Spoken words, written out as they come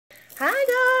Hi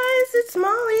guys, it's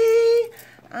Molly.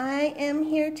 I am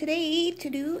here today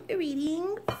to do a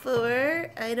reading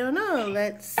for, I don't know,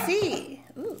 let's see.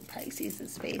 Ooh, Pisces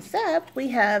is face up. We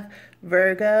have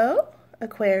Virgo,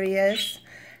 Aquarius,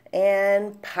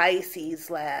 and Pisces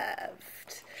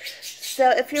left. So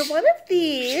if you're one of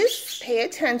these, pay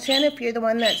attention. If you're the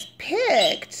one that's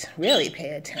picked, really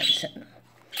pay attention.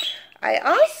 I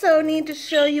also need to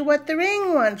show you what the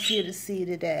ring wants you to see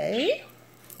today.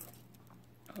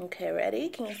 Okay, ready?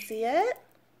 Can you see it?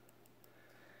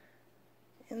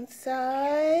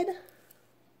 Inside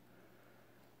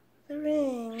the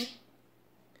ring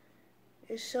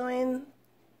is showing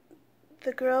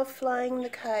the girl flying the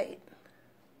kite.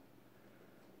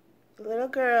 The little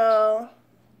girl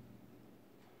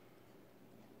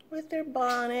with her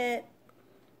bonnet.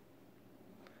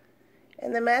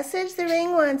 And the message the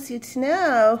ring wants you to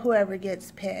know, whoever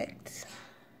gets picked,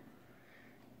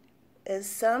 is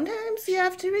sometimes you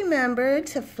have to remember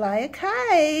to fly a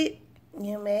kite.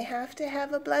 You may have to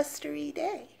have a blustery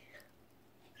day.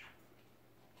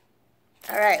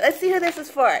 All right, let's see who this is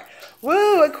for.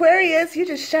 Woo, Aquarius, you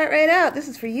just shot right out. This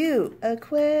is for you.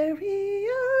 Aquarius.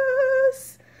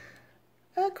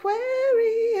 Aquarius.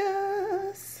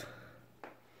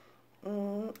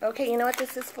 Okay, you know what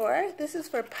this is for? This is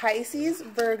for Pisces,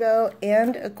 Virgo,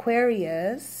 and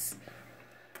Aquarius.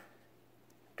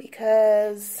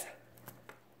 Because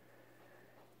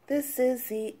this is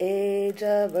the age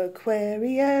of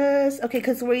Aquarius. Okay,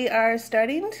 because we are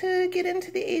starting to get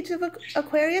into the age of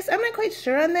Aquarius. I'm not quite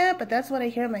sure on that, but that's what I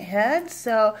hear in my head.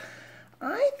 So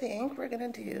I think we're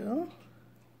going to do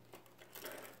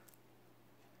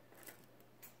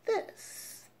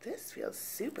this. This feels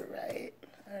super right.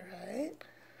 All right.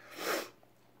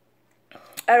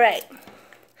 All right.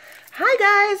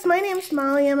 Hi, guys. My name's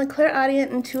Molly. I'm a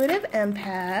clairaudient intuitive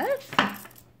empath.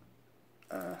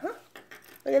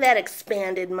 Look at that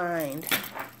expanded mind.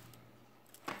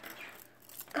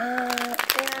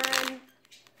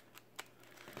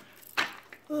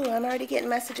 Ooh, I'm already getting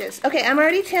messages. Okay, I'm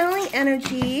already channeling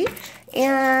energy,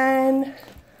 and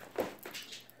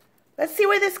let's see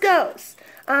where this goes.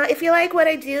 If you like what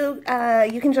I do,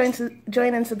 you can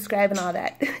join and subscribe and all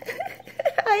that.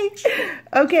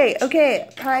 Okay.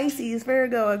 Pisces,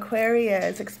 Virgo,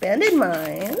 Aquarius, expanded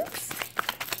minds.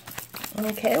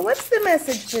 Okay, what's the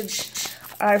message to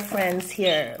our friends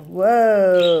here?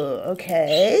 Whoa,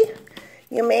 okay.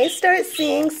 You may start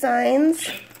seeing signs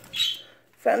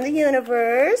from the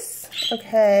universe,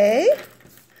 okay,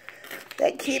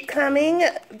 that keep coming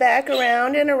back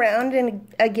around and around and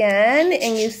again,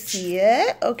 and you see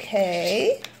it,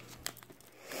 okay.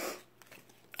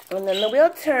 And then the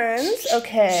wheel turns,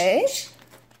 okay.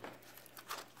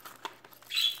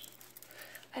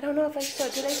 I don't know if I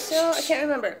showed, did I show? I can't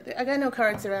remember. I got no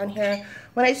cards around here.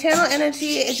 When I channel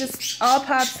energy, it just all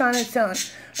pops on its own.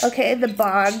 Okay, the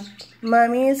bog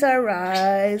mummies are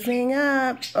rising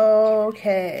up.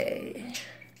 Okay.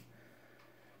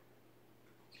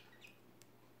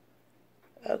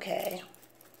 Okay.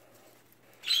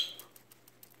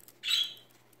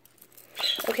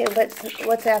 Okay,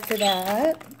 what's after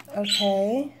that?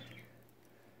 Okay.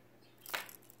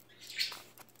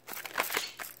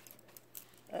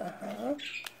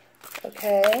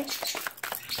 Okay.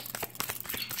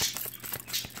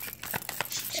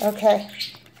 Okay.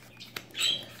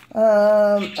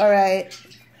 All right.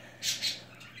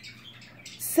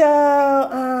 So,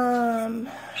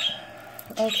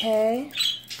 okay.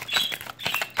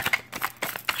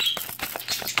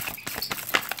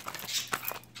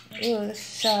 Ooh,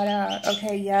 this shot out.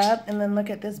 Okay, yep. And then look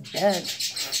at this bed.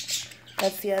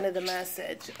 That's the end of the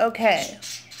message. Okay.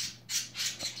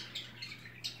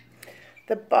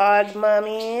 The bog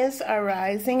mummies are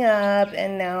rising up,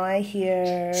 and now I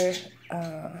hear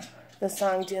the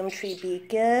song Doomtree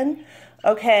Beacon.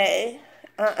 Okay,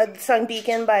 the song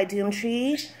Beacon by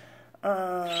Doomtree.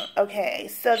 Okay,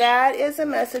 so that is a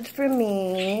message for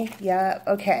me. Yep,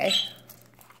 okay.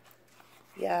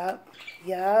 Yep.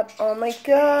 Oh my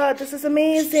God, this is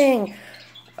amazing.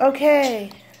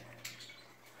 Okay.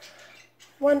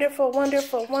 Wonderful.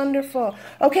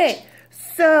 Okay,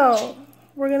 so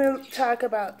we're going to talk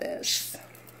about this.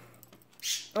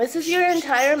 This is your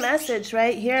entire message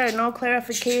right here. No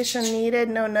clarification needed,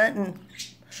 no nothing.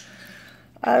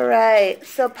 All right.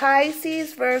 So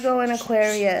Pisces, Virgo, and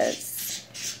Aquarius.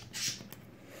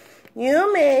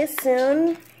 You may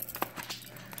soon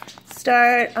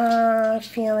start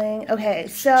feeling... Okay,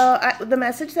 so the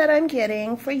message that I'm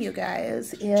getting for you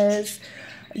guys is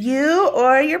you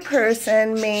or your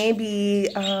person may be...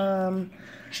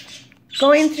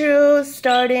 going through,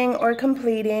 starting, or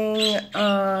completing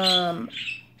an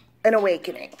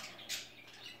awakening.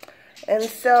 And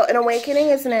so an awakening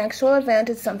is an actual event.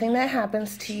 It's something that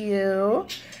happens to you.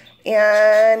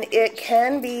 And it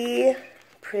can be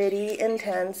pretty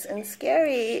intense and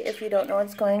scary if you don't know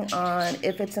what's going on,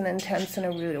 if it's an intense and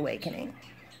a rude awakening.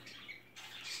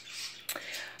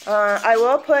 I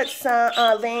will put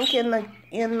a link in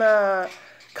the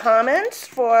comments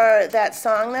for that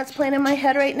song that's playing in my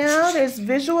head right now. There's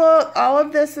visual, all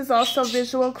of this is also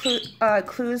visual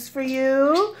clues for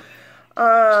you.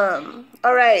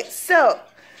 All right, so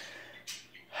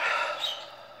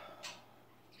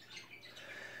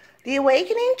the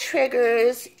awakening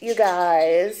triggers, you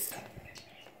guys,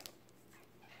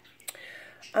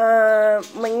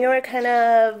 when you're kind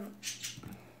of,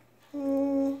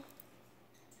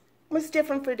 it's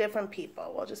different for different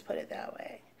people, we'll just put it that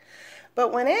way.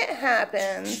 But when it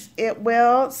happens, it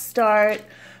will start,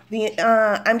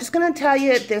 I'm just going to tell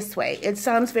you it this way. It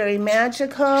sounds very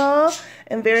magical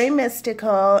and very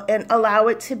mystical, and allow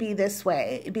it to be this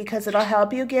way, because it'll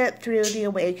help you get through the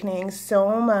awakening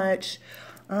so much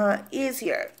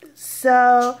easier.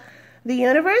 So the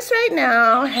universe right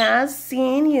now has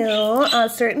seen you,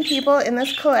 certain people in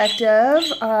this collective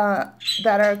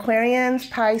that are Aquarians,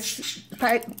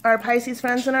 our Pisces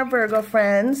friends and our Virgo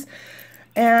friends,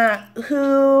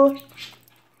 who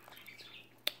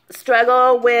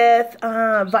struggle with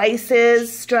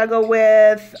vices, struggle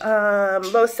with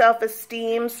low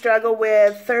self-esteem, struggle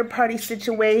with third-party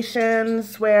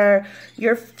situations where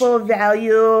your full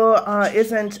value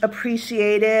isn't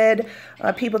appreciated.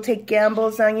 People take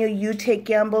gambles on you. You take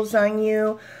gambles on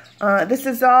you. This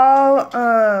is all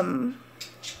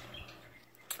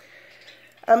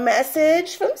a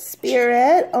message from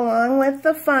Spirit along with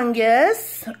the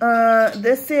fungus.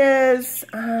 This is...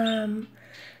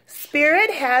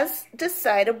 Spirit has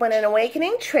decided when an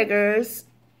awakening triggers,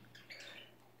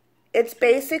 it's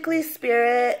basically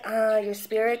Spirit, your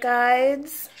spirit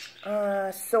guides,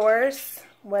 source,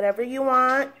 whatever you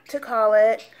want to call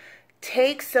it,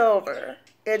 takes over.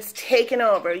 It's taken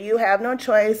over. You have no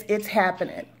choice. It's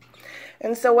happening.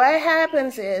 And so what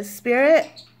happens is Spirit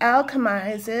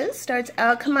starts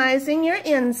alchemizing your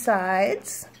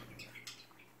insides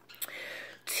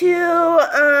to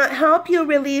help you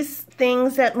release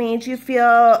things that made you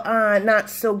feel not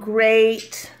so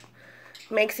great,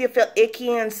 makes you feel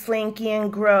icky and slinky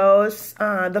and gross.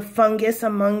 The fungus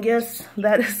among us,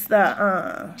 that is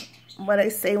the what I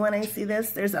say when I see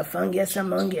this. There's a fungus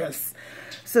among us.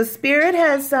 So Spirit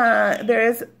has, there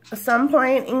is some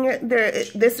point in your,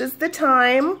 this is the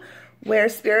time where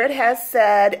Spirit has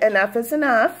said enough is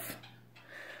enough.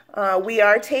 We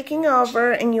are taking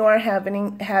over and you are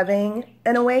having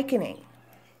an awakening.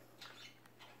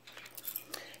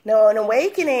 Now, an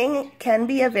awakening can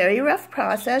be a very rough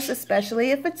process, especially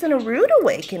if it's in a rude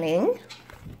awakening,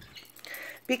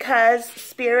 because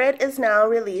Spirit is now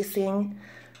releasing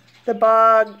the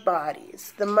bog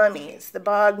bodies, the mummies, the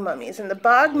bog mummies. And the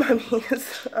bog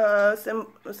mummies,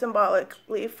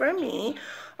 symbolically for me,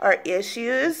 are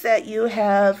issues that you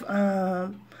have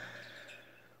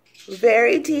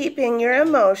very deep in your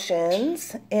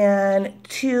emotions, and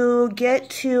to get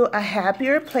to a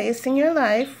happier place in your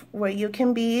life where you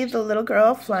can be the little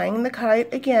girl flying the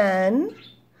kite again,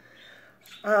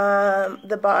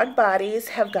 the bog bodies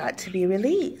have got to be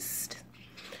released.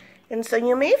 And so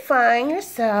you may find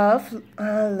yourself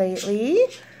lately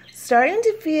starting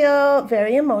to feel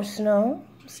very emotional,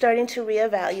 starting to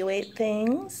reevaluate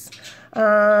things,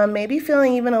 maybe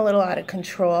feeling even a little out of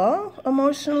control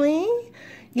emotionally.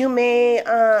 You may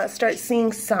start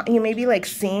seeing, you may be like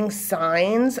seeing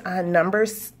signs,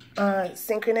 numbers,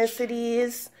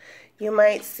 synchronicities. You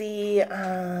might see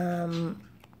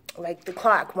like the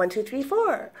clock, 1, 2, 3,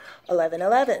 4, 11,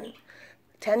 11,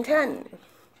 10, 10,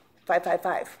 5, 5,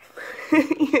 5.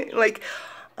 Like,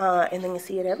 and then you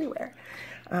see it everywhere.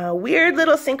 Weird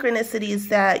little synchronicities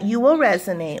that you will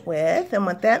resonate with. And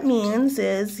what that means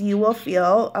is you will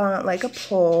feel like a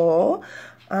pull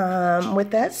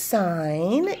with that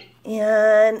sign,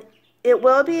 and it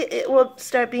will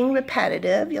start being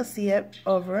repetitive. You'll see it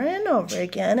over and over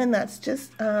again, and that's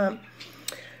just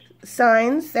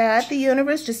signs that the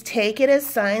universe, just take it as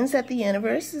signs that the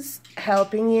universe is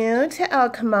helping you to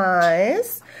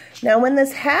alchemize. Now, when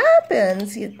this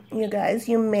happens, you guys,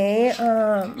 you may,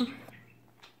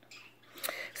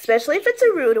 especially if it's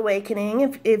a rude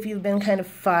awakening, if you've been kind of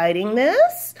fighting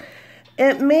this,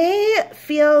 it may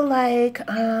feel like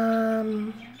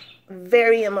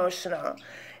very emotional.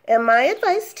 And my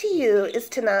advice to you is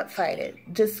to not fight it.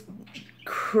 Just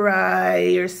cry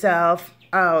yourself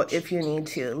out if you need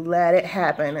to. Let it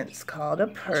happen. It's called a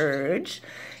purge.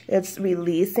 It's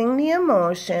releasing the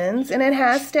emotions, and it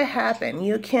has to happen.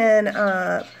 You can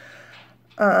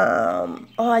Oh,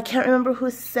 I can't remember who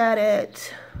said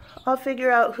it. I'll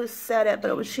figure out who said it,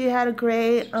 but she had a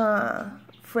great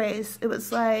phrase. It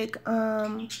was like,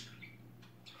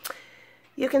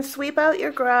 you can sweep out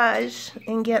your garage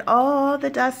and get all the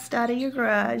dust out of your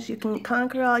garage. You can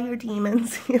conquer all your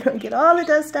demons, get all the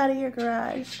dust out of your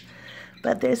garage.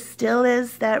 But there still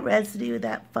is that residue,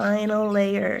 that final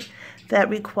layer that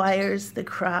requires the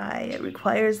cry. It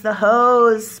requires the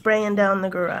hose spraying down the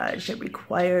garage. It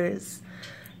requires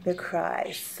the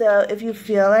cry. So if you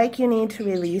feel like you need to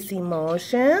release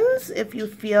emotions, if you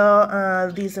feel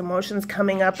these emotions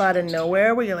coming up out of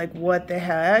nowhere where you're like, what the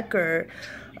heck? Or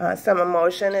some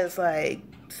emotion is like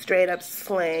straight up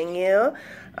slaying you.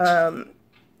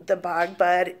 The bog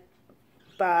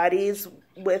bodies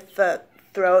with the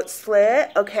throat slit.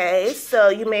 Okay, so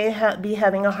you may be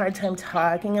having a hard time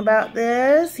talking about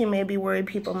this. You may be worried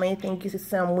people may think you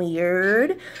sound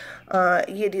weird.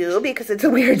 You do, because it's a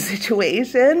weird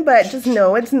situation, but just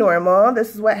know it's normal.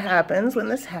 This is what happens when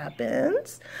this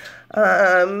happens.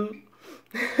 You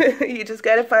just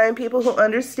got to find people who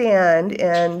understand,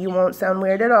 and you won't sound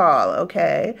weird at all,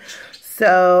 okay?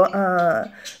 So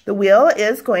the wheel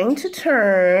is going to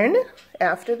turn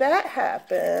after that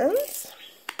happens.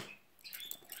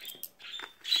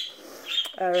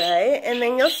 All right, and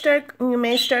then you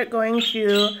may start going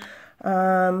through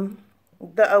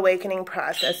the awakening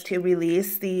process to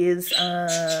release these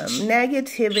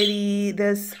negativity,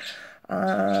 this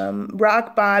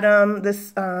rock bottom,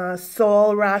 this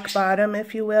soul rock bottom,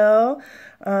 if you will.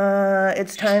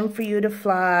 It's time for you to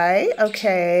fly,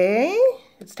 okay?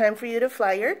 It's time for you to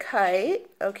fly your kite,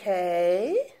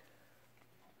 okay?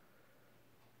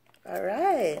 All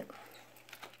right.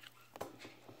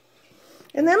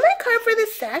 And then my card for the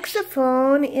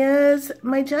saxophone is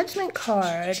my judgment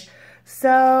card.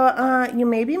 So you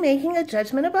may be making a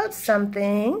judgment about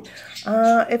something.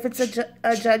 If it's a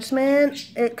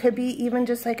judgment, it could be even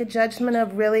just like a judgment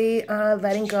of really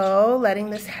letting go,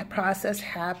 letting this process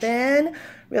happen.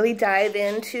 Really dive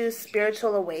into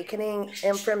spiritual awakening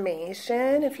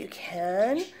information if you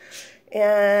can.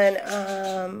 And,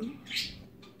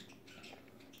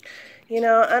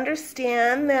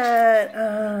 understand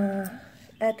that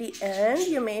at the end,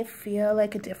 you may feel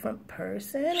like a different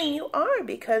person, and you are,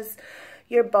 because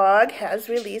your bog has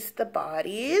released the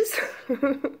bodies.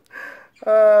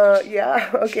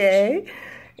 Yeah, okay.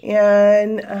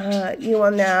 And you will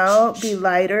now be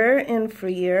lighter and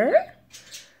freer.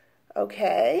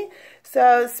 Okay.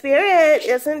 So Spirit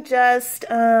isn't just,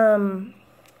 okay,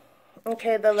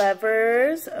 the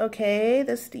levers, okay,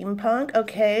 the steampunk,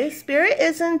 okay. Spirit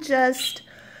isn't just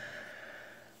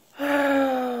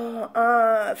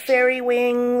fairy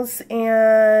wings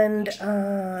and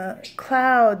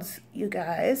clouds, you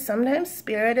guys. Sometimes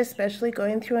Spirit, especially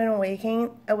going through an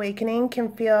awakening,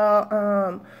 can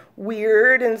feel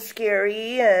weird and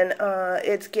scary, and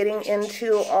it's getting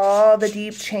into all the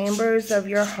deep chambers of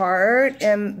your heart,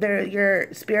 and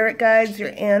your spirit guides,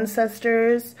 your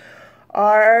ancestors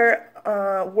are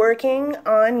working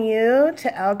on you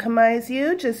to alchemize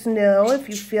you. Just know, if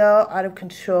you feel out of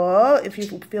control, if you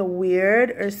feel weird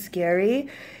or scary,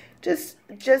 just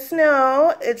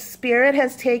know it's Spirit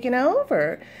has taken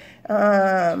over.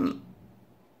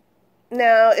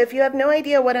 Now, if you have no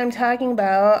idea what I'm talking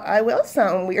about, I will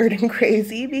sound weird and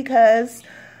crazy because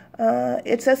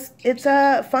it's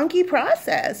a funky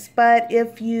process. But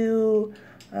if you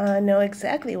know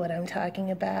exactly what I'm talking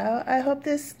about, I hope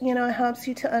this helps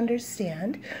you to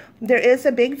understand. There is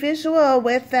a big visual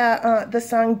with the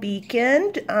song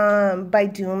Beacon by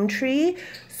Doomtree.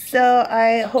 So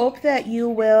I hope that you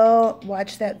will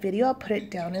watch that video. I'll put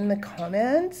it down in the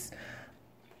comments.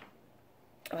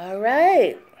 All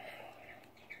right.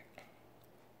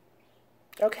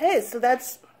 Okay, so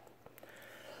that's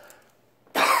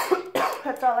all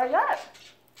I got.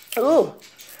 Ooh,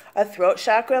 a throat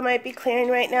chakra might be clearing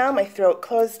right now. My throat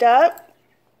closed up.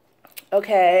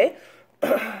 Okay.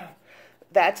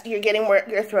 You're getting work.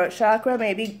 Your throat chakra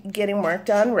may be getting work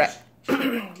done right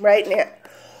now.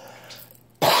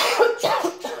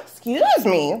 Excuse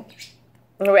me.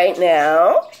 Right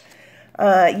now.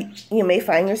 You may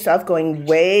find yourself going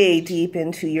way deep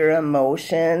into your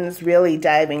emotions, really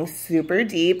diving super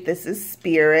deep. This is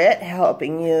Spirit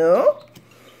helping you.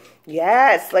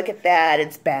 Yes, look at that.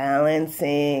 It's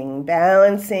balancing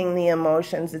the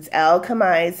emotions. It's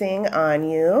alchemizing on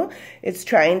you. It's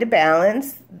trying to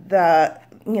balance the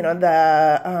yin and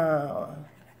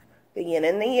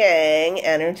the yang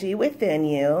energy within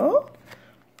you.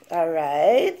 All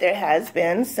right. There has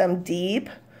been some deep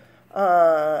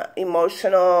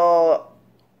emotional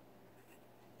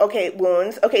okay,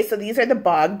 wounds. Okay, so these are the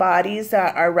bog bodies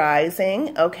that are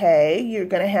rising. Okay, you're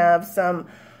going to have some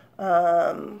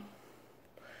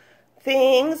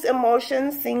things,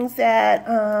 emotions, things that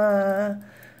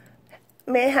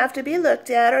may have to be looked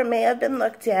at or may have been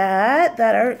looked at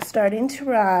that are starting to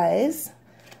rise.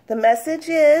 The message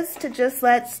is to just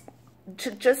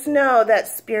know that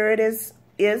Spirit is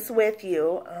with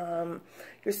you.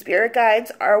 Your spirit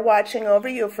guides are watching over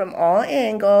you from all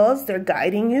angles. They're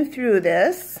guiding you through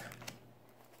this.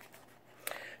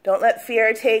 Don't let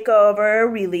fear take over.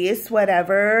 Release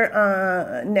whatever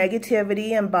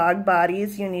negativity and bog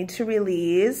bodies you need to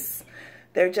release.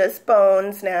 They're just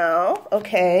bones now,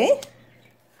 okay?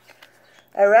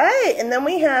 All right, and then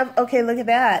we have, okay, look at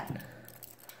that.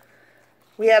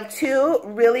 We have two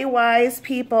really wise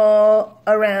people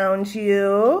around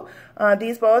you.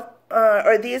 These both,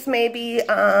 or these may be,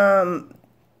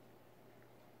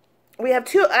 we have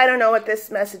two, I don't know what this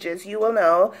message is. You will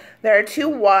know. There are two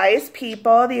wise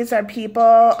people. These are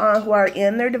people who are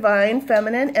in their divine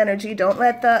feminine energy. Don't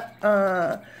let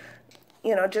the,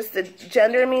 you know, just the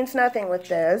gender means nothing with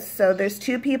this. So there's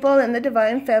two people in the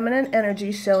divine feminine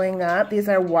energy showing up. These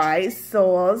are wise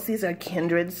souls. These are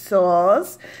kindred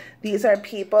souls. These are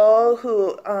people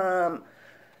who,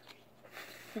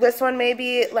 this one may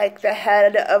be like the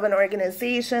head of an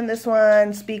organization. This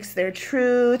one speaks their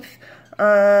truth.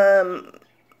 And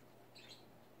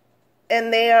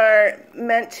they are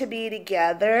meant to be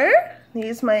together.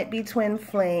 These might be twin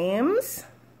flames.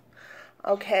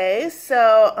 Okay,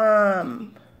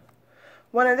 so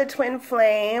one of the twin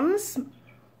flames,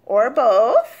 or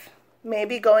both, may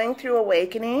be going through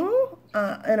awakening,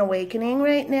 an awakening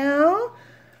right now.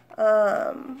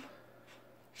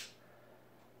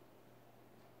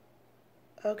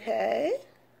 Okay.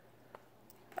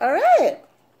 All right.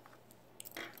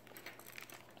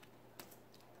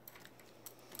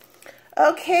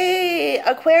 Okay,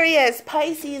 Aquarius,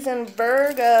 Pisces, and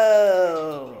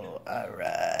Virgo. All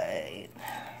right.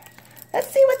 Let's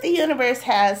see what the universe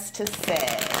has to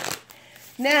say.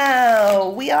 Now,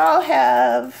 we all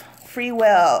have free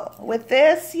will. With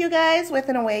this, you guys, with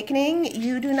an awakening,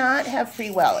 you do not have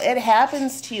free will. It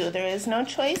happens to you. There is no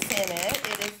choice in it.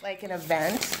 It is like an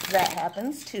event that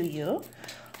happens to you.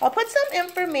 I'll put some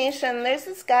information. There's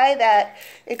this guy that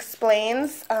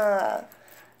explains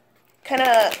kind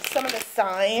of some of the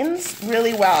signs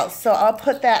really well. So I'll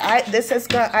put that.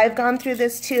 I've gone through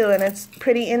this too, and it's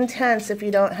pretty intense if you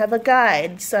don't have a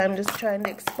guide. So I'm just trying to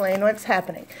explain what's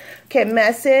happening. Okay,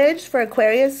 message for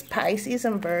Aquarius, Pisces,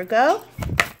 and Virgo.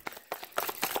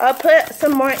 I'll put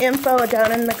some more info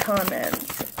down in the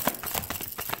comments.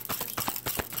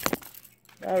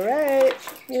 All right,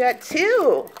 you got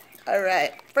two. All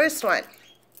right, first one.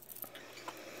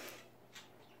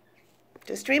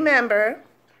 Just remember,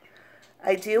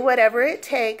 I do whatever it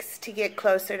takes to get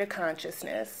closer to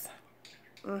consciousness.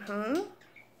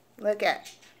 Look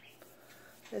at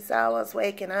this owl's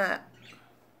waking up.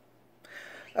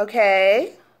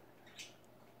 Okay.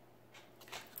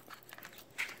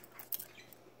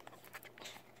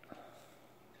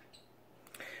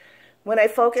 When I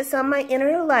focus on my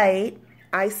inner light,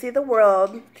 I see the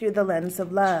world through the lens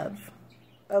of love.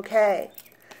 Okay.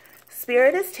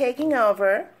 Spirit is taking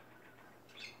over.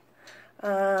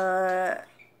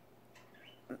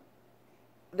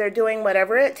 They're doing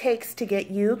whatever it takes to get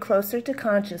you closer to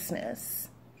consciousness.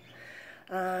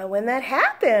 When that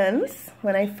happens,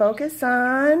 when I focus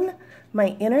on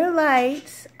my inner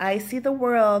light, I see the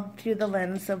world through the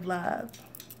lens of love.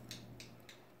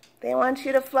 They want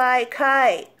you to fly a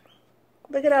kite.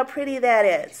 Look at how pretty that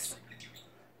is.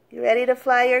 You ready to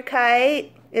fly your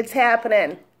kite? It's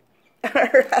happening. All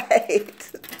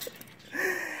right.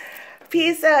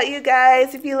 Peace out, you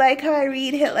guys. If you like how I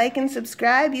read, hit like and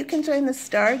subscribe. You can join the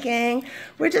Star Gang.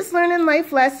 We're just learning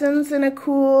life lessons in a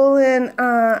cool and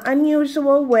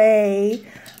unusual way.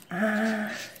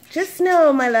 Just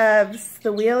know, my loves,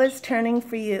 the wheel is turning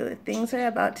for you. Things are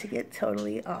about to get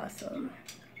totally awesome.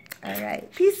 All right.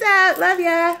 Peace out. Love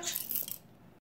ya.